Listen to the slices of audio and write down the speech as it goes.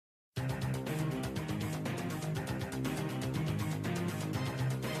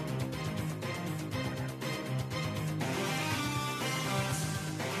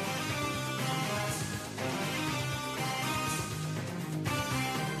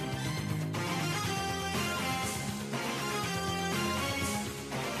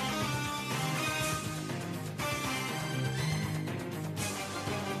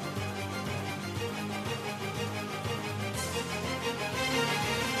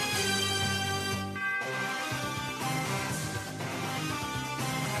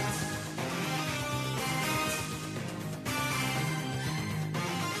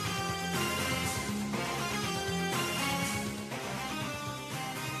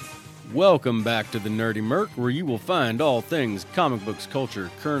Welcome back to the Nerdy Merc, where you will find all things comic books, culture,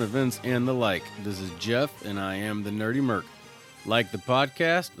 current events, and the like. This is Jeff, and I am the Nerdy Merc. Like the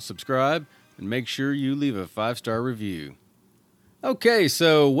podcast, subscribe, and make sure you leave a 5-star review. Okay,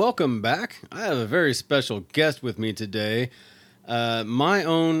 so welcome back. I have a very special guest with me today, my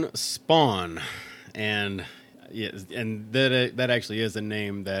own Spawn, and yes, and that actually is a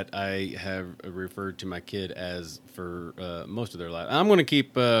name that I have referred to my kid as for most of their life. I'm going to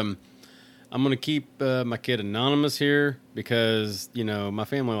keep my kid anonymous here because, you know, my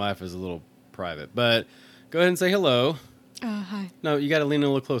family life is a little private. But go ahead and say hello. Hi. No, you got to lean a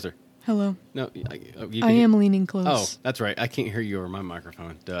little closer. Hello. No, I am leaning close. Oh, that's right. I can't hear you over my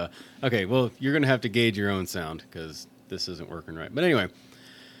microphone. Duh. Okay, well, you're going to have to gauge your own sound because this isn't working right. But anyway,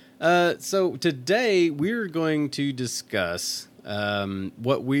 so today we're going to discuss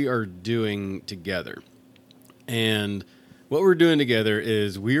what we are doing together. And what we're doing together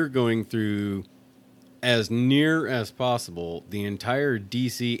is we're going through, as near as possible, the entire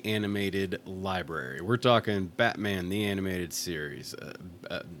DC animated library. We're talking Batman, the animated series,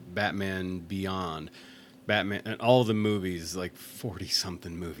 Batman Beyond, Batman, and all the movies, like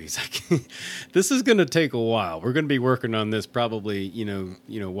 40-something movies. This is going to take a while. We're going to be working on this probably, you know,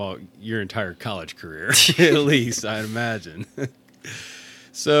 while your entire college career, at least, I'd imagine.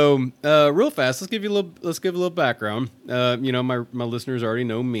 So, real fast, let's give a little background. You know, my listeners already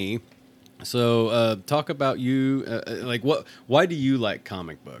know me. So, talk about you. Why do you like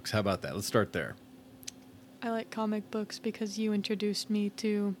comic books? How about that? Let's start there. I like comic books because you introduced me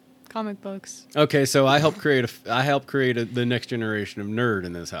to comic books. Okay, so I helped create the next generation of nerd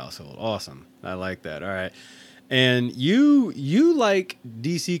in this household. Awesome. I like that. All right. And you like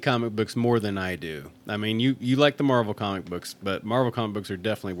DC comic books more than I do. I mean, you like the Marvel comic books, but Marvel comic books are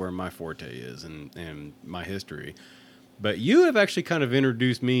definitely where my forte is and my history. But you have actually kind of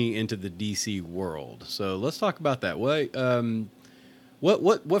introduced me into the DC world. So let's talk about that.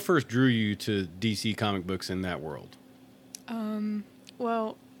 What first drew you to DC comic books in that world?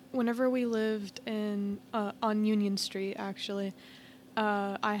 Well, whenever we lived on Union Street, actually,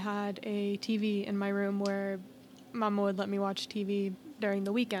 I had a TV in my room where Mama would let me watch TV during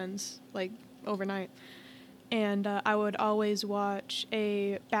the weekends, like overnight. And I would always watch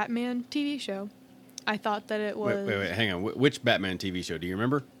a Batman TV show. I thought that it was... Wait, hang on. Which Batman TV show? Do you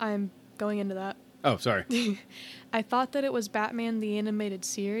remember? I'm going into that. Oh, sorry. I thought that it was Batman the Animated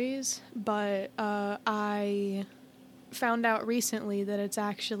Series, but I found out recently that it's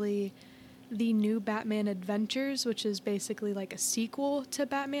actually the new Batman Adventures, which is basically like a sequel to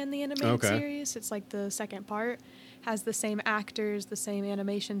Batman the Animated Series. It's like the second part. Has the same actors, the same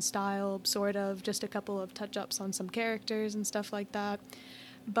animation style, sort of, just a couple of touch-ups on some characters and stuff like that.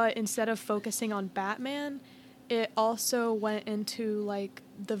 But instead of focusing on Batman, it also went into, like,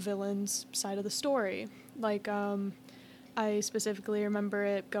 the villain's side of the story. Like, I specifically remember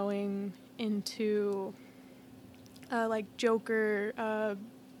it going into, like, Joker,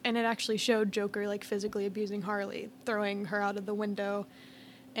 and it actually showed Joker, like, physically abusing Harley, throwing her out of the window,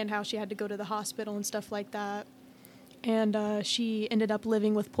 and how she had to go to the hospital and stuff like that. And she ended up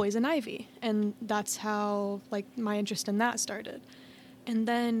living with Poison Ivy, and that's how, like, my interest in that started. And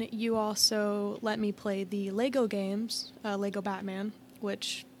then you also let me play the Lego games, Lego Batman,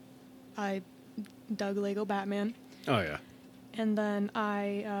 which I dug Lego Batman. Oh, yeah. And then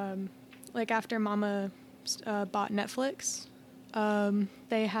I, after Mama bought Netflix,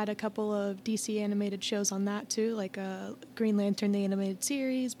 they had a couple of DC animated shows on that, too, like Green Lantern, the Animated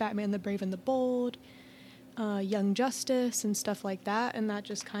Series, Batman the Brave and the Bold, Young Justice, and stuff like that. And that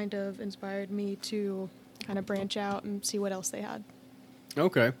just kind of inspired me to kind of branch out and see what else they had.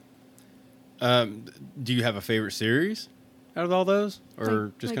 Okay. Do you have a favorite series out of all those,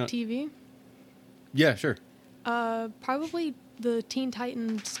 or just like kind of TV? Yeah, sure. Probably the Teen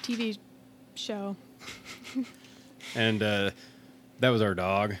Titans TV show. And that was our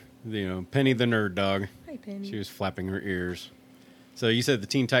dog, you know, Penny the nerd dog. Hi, Penny. She was flapping her ears. So you said the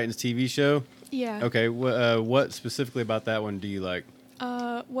Teen Titans TV show? Yeah. Okay. What specifically about that one do you like?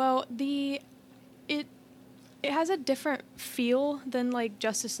 Well, it has a different feel than, like,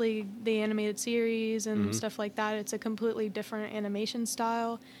 Justice League, the animated series, and stuff like that. It's a completely different animation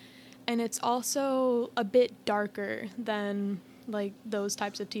style. And it's also a bit darker than, like, those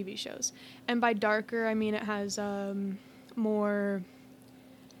types of TV shows. And by darker, I mean it has more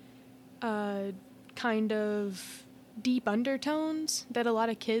kind of deep undertones that a lot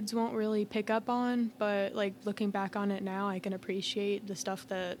of kids won't really pick up on. But, like, looking back on it now, I can appreciate the stuff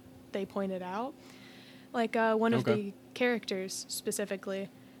that they pointed out. Like, one of the characters, specifically,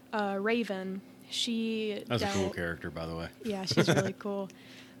 Raven, she... That's a cool character, by the way. Yeah, she's really cool.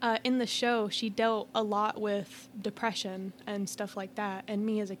 in the show, she dealt a lot with depression and stuff like that. And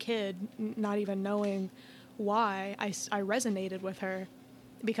me as a kid, not even knowing why, I resonated with her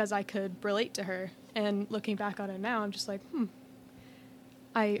because I could relate to her. And looking back on it now, I'm just like,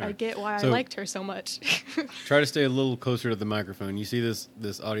 I get why I liked her so much. Try to stay a little closer to the microphone. You see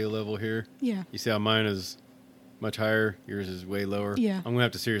this audio level here? Yeah. You see how mine is much higher? Yours is way lower? Yeah. I'm going to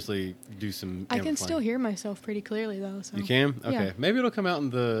have to seriously do some I can still hear myself pretty clearly, though. So. You can? Okay. Yeah. Maybe it'll come out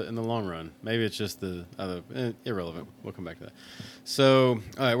in the long run. Maybe it's just the other... irrelevant. We'll come back to that. So,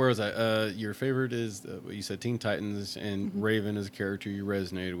 all right, where was I? Your favorite is, you said Teen Titans, and Raven is a character you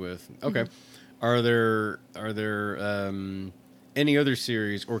resonated with. Okay. Are there any other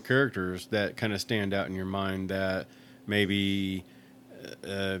series or characters that kind of stand out in your mind that maybe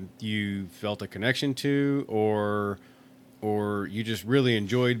you felt a connection to, or you just really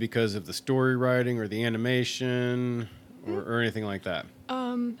enjoyed because of the story writing or the animation or anything like that?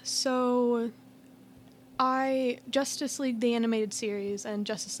 So Justice League, the animated series, and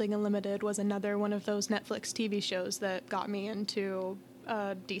Justice League Unlimited was another one of those Netflix TV shows that got me into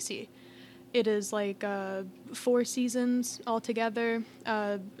DC. It is like 4 seasons altogether.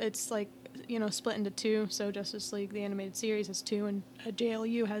 It's like, split into 2. So Justice League, the animated series, has 2, and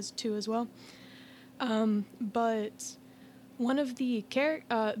JLU has 2 as well. But one of the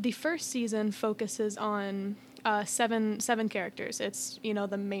first season focuses on 7 characters. It's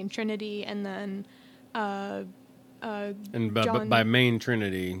the main trinity, and then and by main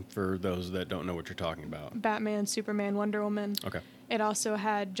trinity, for those that don't know what you're talking about, Batman, Superman, Wonder Woman. Okay. It also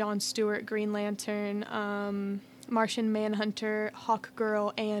had Jon Stewart, Green Lantern, Martian Manhunter,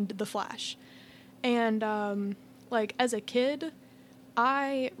 Hawkgirl, and The Flash. And as a kid,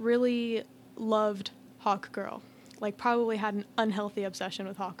 I really loved Hawkgirl. Probably had an unhealthy obsession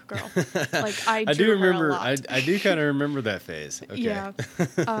with Hawkgirl. I do remember her a lot. I do kind of remember that phase. Okay. Yeah.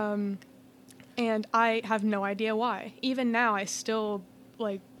 And I have no idea why. Even now, I still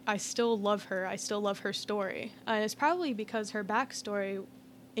love her. I still love her story. And it's probably because her backstory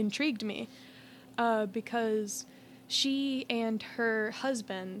intrigued me. Because she and her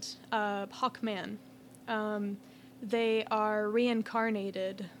husband, Hawkman, they are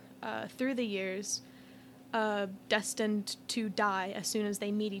reincarnated through the years, destined to die as soon as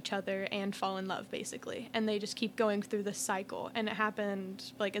they meet each other and fall in love, basically. And they just keep going through this cycle. And it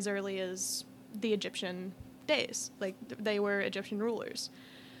happened as early as the Egyptian days. They were Egyptian rulers.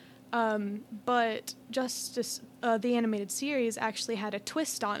 But Justice, the animated series, actually had a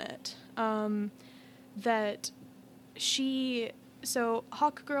twist on it. So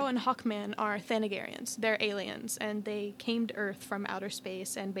Hawkgirl and Hawkman are Thanagarians. They're aliens, and they came to Earth from outer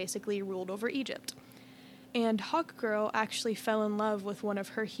space and basically ruled over Egypt. And Hawkgirl actually fell in love with one of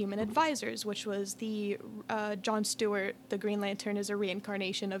her human advisors, which was the Jon Stewart, the Green Lantern, is a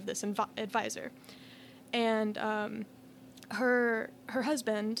reincarnation of this advisor. And her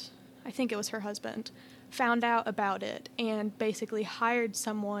husband, I think it was her husband, found out about it and basically hired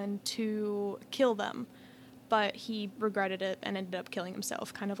someone to kill them. But he regretted it and ended up killing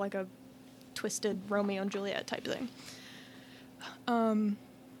himself, kind of like a twisted Romeo and Juliet type thing.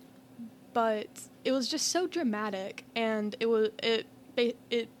 But it was just so dramatic, and it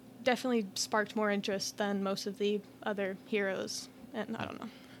definitely sparked more interest than most of the other heroes, and I don't know.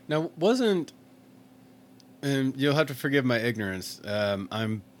 Now, wasn't, and you'll have to forgive my ignorance,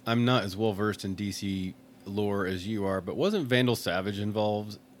 I'm not as well versed in DC lore as you are, but wasn't Vandal Savage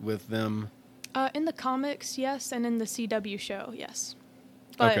involved with them? In the comics, yes, and in the CW show, yes.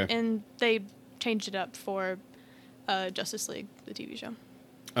 But okay. And they changed it up for Justice League, the TV show.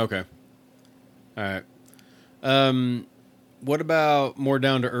 Okay. All right. What about more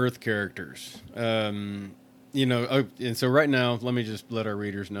down-to-earth characters? And so right now, let me just let our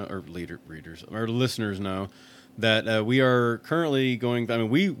readers know, or our listeners know, that we are currently going... I mean,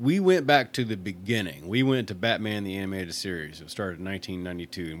 we went back to the beginning. We went to Batman the Animated Series. It started in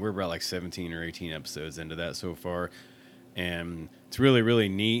 1992, and we're about 17 or 18 episodes into that so far. And it's really, really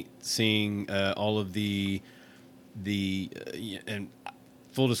neat seeing all of the and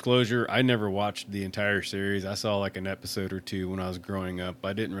full disclosure, I never watched the entire series. I saw an episode or 2 when I was growing up.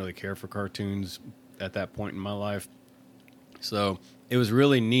 I didn't really care for cartoons at that point in my life. So it was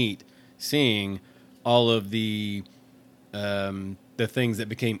really neat seeing all of the things that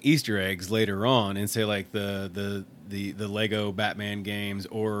became Easter eggs later on, and say the Lego Batman games,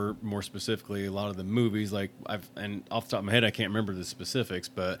 or more specifically a lot of the movies. And off the top of my head, I can't remember the specifics,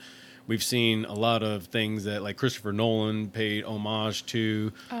 but we've seen a lot of things that Christopher Nolan paid homage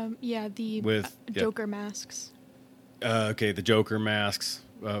to. Joker masks. Okay, the Joker masks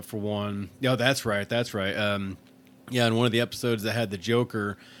for one. Yeah, that's right. Yeah, in one of the episodes that had the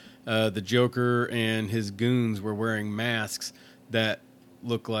Joker and his goons were wearing masks that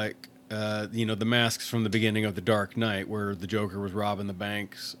look like, the masks from the beginning of The Dark Knight, where the Joker was robbing the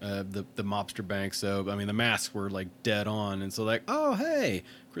banks, the mobster bank. So, I mean, the masks were like dead on. And so, like, oh, hey,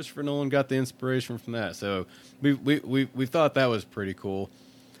 Christopher Nolan got the inspiration from that. So we thought that was pretty cool.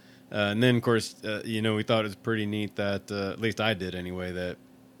 And then, of course, we thought it was pretty neat that, at least I did anyway,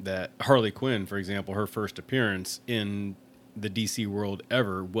 that Harley Quinn, for example, her first appearance in the DC world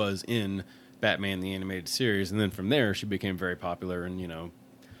ever was in Batman the Animated Series. And then from there, she became very popular and,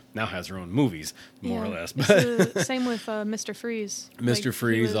 now has her own movies, more or less. It's the same with Mr. Freeze. Mr.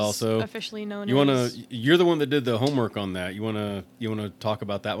 Freeze also officially known You're the one that did the homework on that. You wanna talk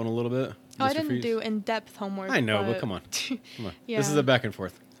about that one a little bit? Oh, I didn't do in-depth homework. I know, but come on. Yeah. This is a back and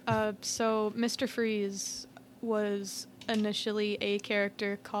forth. So Mr. Freeze was initially a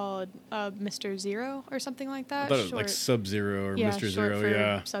character called Mr. Zero or something like that. I thought it was like Sub-Zero or Mr. Zero,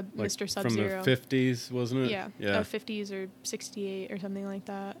 like Mr. Sub-Zero. From the 50s, wasn't it? Yeah. 50s or 68 or something like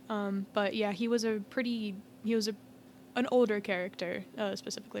that. But yeah, he was an older character,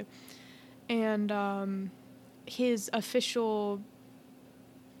 specifically. And his official,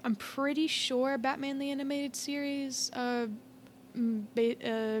 I'm pretty sure Batman the Animated Series,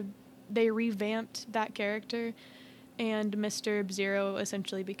 they revamped that character, and Mr. Zero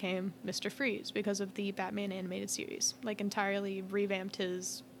essentially became Mr. Freeze because of the Batman Animated Series. Like, entirely revamped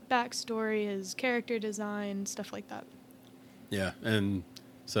his backstory, his character design, stuff like that. Yeah, and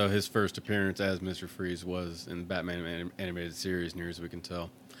so his first appearance as Mr. Freeze was in the Batman Animated Series, near as we can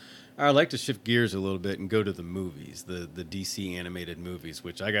tell. I'd like to shift gears a little bit and go to the movies, the DC animated movies,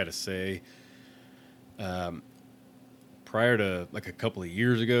 which I got to say, prior to like a couple of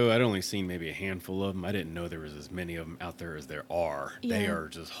years ago, I'd only seen maybe a handful of them. I didn't know there was as many of them out there as there are. Yeah. They are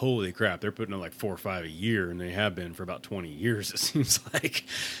just, holy crap. They're putting out like 4 or 5 a year, and they have been for about 20 years, it seems like,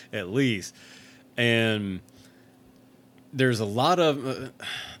 at least. And there's a lot of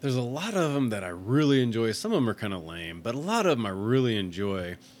them that I really enjoy. Some of them are kind of lame, but a lot of them I really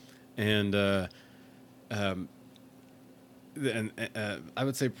enjoy. And I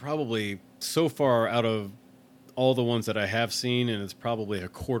would say probably so far out of all the ones that I have seen, and it's probably a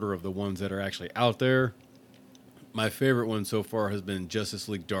quarter of the ones that are actually out there, my favorite one so far has been Justice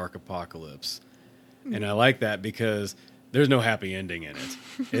League Dark Apocalypse. Mm-hmm. And I like that because there's no happy ending in it.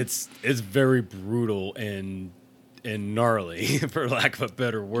 It's very brutal and gnarly, for lack of a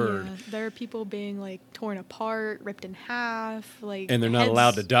better word. Yeah, there are people being like torn apart, ripped in half, and they're not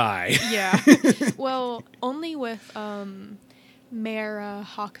allowed to die. Yeah. Well, only with Mara,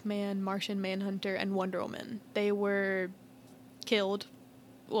 Hawkman, Martian Manhunter, and Wonder Woman. They were killed.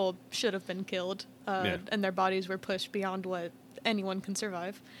 Well, should have been killed. And their bodies were pushed beyond what anyone can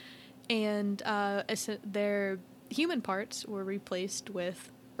survive. And their human parts were replaced with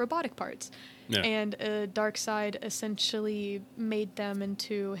robotic parts. Yeah. And Darkseid essentially made them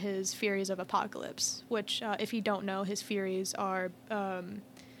into his Furies of Apocalypse, which, if you don't know, his Furies are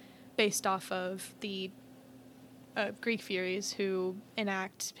based off of the Greek Furies who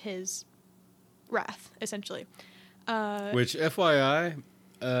enact his wrath, essentially. Which, FYI,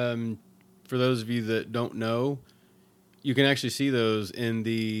 for those of you that don't know, you can actually see those in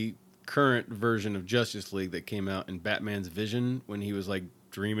the current version of Justice League that came out in Batman's vision when he was like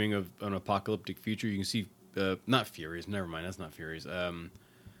dreaming of an apocalyptic future. You can see, not Furies, never mind, that's not Furies.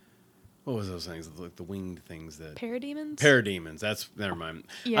 What was those things? Like the winged things that... Parademons? Parademons. That's... Never mind.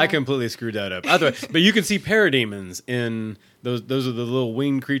 Yeah. I completely screwed that up. But you can see parademons in... Those are the little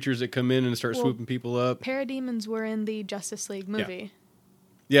winged creatures that come in and start swooping people up. Parademons were in the Justice League movie.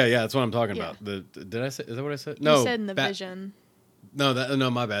 Yeah, that's what I'm talking about. Did I say... Is that what I said? No. You said in the vision. No,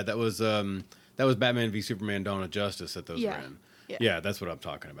 my bad. That was Batman v Superman: Dawn of Justice that those were in. Yeah, that's what I'm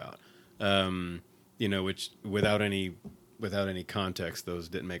talking about. Which without any context, those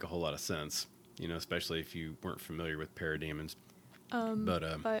didn't make a whole lot of sense. Especially if you weren't familiar with parademons.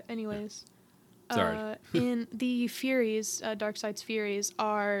 But anyways, sorry. In the Furies, Darkseid's Furies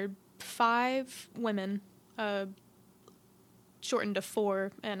are 5 women, shortened to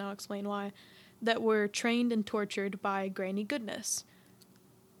 4, and I'll explain why, that were trained and tortured by Granny Goodness.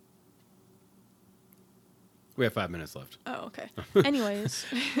 We have 5 minutes left. Oh, okay. Anyways.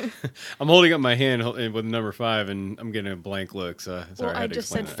 I'm holding up my hand with number 5, and I'm getting a blank look. So sorry, I just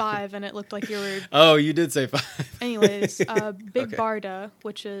said 5, and it looked like you were... Oh, you did say 5. Anyways, Big Barda,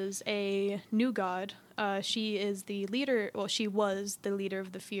 which is a new god, she is the leader... Well, she was the leader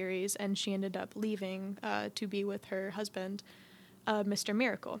of the Furies, and she ended up leaving to be with her husband, Mr.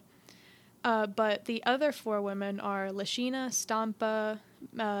 Miracle. But the other 4 women are Lashina, Stampa...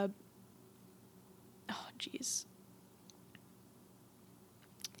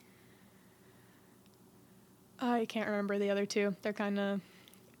 I can't remember the other two. They're kind of...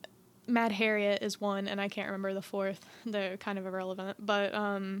 Mad Harriet is one, and I can't remember the fourth. They're kind of irrelevant. But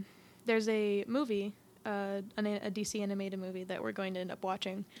there's a movie, a DC animated movie that we're going to end up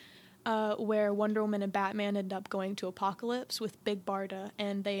watching, where Wonder Woman and Batman end up going to Apocalypse with Big Barda,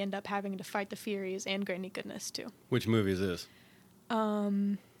 and they end up having to fight the Furies and Granny Goodness, too. Which movie is this?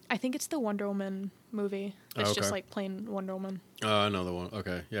 I think it's the Wonder Woman movie. It's just like plain Wonder Woman. Oh, I know the one.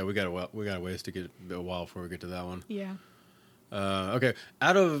 Okay. Yeah, we got a ways to get a while before we get to that one. Yeah. Okay.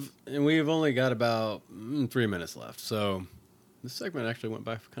 And we've only got about 3 minutes left. So this segment actually went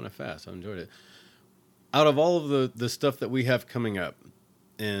by kind of fast. I enjoyed it. Out of all of the stuff that we have coming up,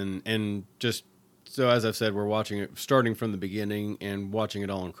 and just so as I've said, we're watching it starting from the beginning and watching it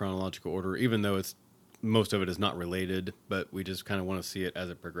all in chronological order, even though most of it is not related, but we just kind of want to see it as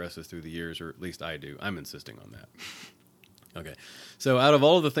it progresses through the years, or at least I do. I'm insisting on that. Okay. So out of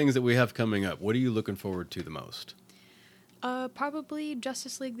all of the things that we have coming up, what are you looking forward to the most? Probably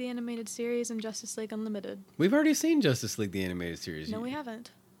Justice League the Animated Series and Justice League Unlimited. We've already seen Justice League the Animated Series. No, we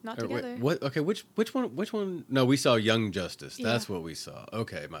haven't. Not together. Wait, what? Okay, which one? No, we saw Young Justice. Yeah. That's what we saw.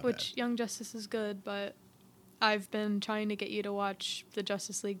 Okay, my bad. Young Justice is good, but I've been trying to get you to watch the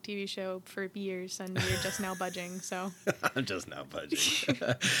Justice League TV show for years, and you're just now budging, so. I'm just now budging.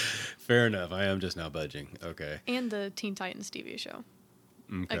 Fair enough. I am just now budging. Okay. And the Teen Titans TV show.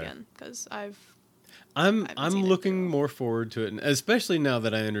 Okay. Again, because I'm looking more forward to it, and especially now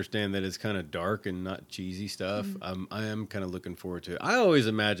that I understand that it's kind of dark and not cheesy stuff. I am kind of looking forward to it. I always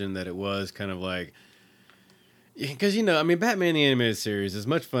imagined that it was kind of like, because Batman the Animated Series, as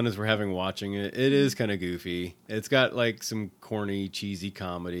much fun as we're having watching it, it is kind of goofy. It's got like some corny, cheesy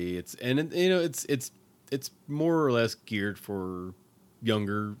comedy. It's more or less geared for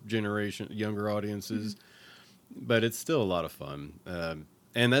younger audiences, but it's still a lot of fun.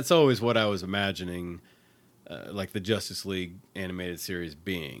 And that's always what I was imagining, like the Justice League animated series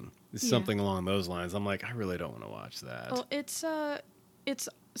being. It's something along those lines. I'm like, I really don't want to watch that. Well, it's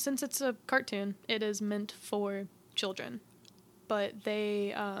since it's a cartoon, it is meant for children, but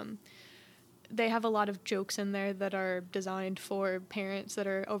they have a lot of jokes in there that are designed for parents that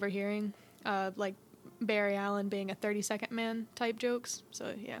are overhearing, like Barry Allen being a 30-second man type jokes.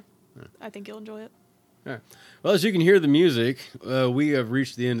 So yeah, I think you'll enjoy it. All right. Well, as you can hear the music, we have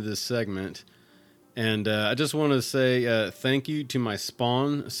reached the end of this segment. And I just want to say thank you to my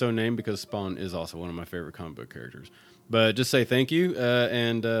Spawn, so named because Spawn is also one of my favorite comic book characters. But just say thank you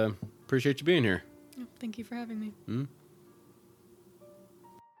and appreciate you being here. Thank you for having me. Mm-hmm.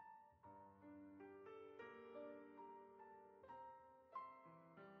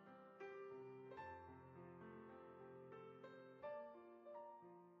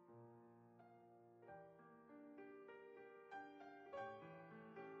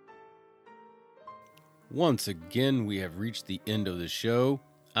 Once again, we have reached the end of the show.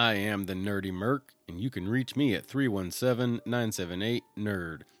 I am the Nerdy Merc, and you can reach me at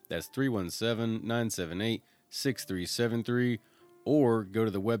 317-978-NERD. That's 317-978-6373, or go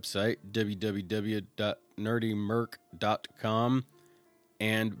to the website www.nerdymerc.com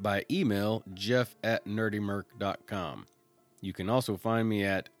and by email jeff@nerdymerc.com. You can also find me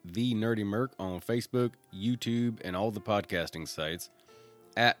at The Nerdy Merc on Facebook, YouTube, and all the podcasting sites,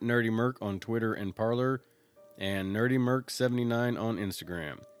 at Nerdy Merc on Twitter and Parler, and Nerdy Merc 79 on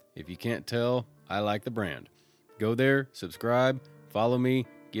Instagram. If you can't tell, I like the brand. Go there, subscribe, follow me,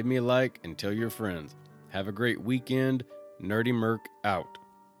 give me a like, and tell your friends. Have a great weekend. Nerdy Merc out.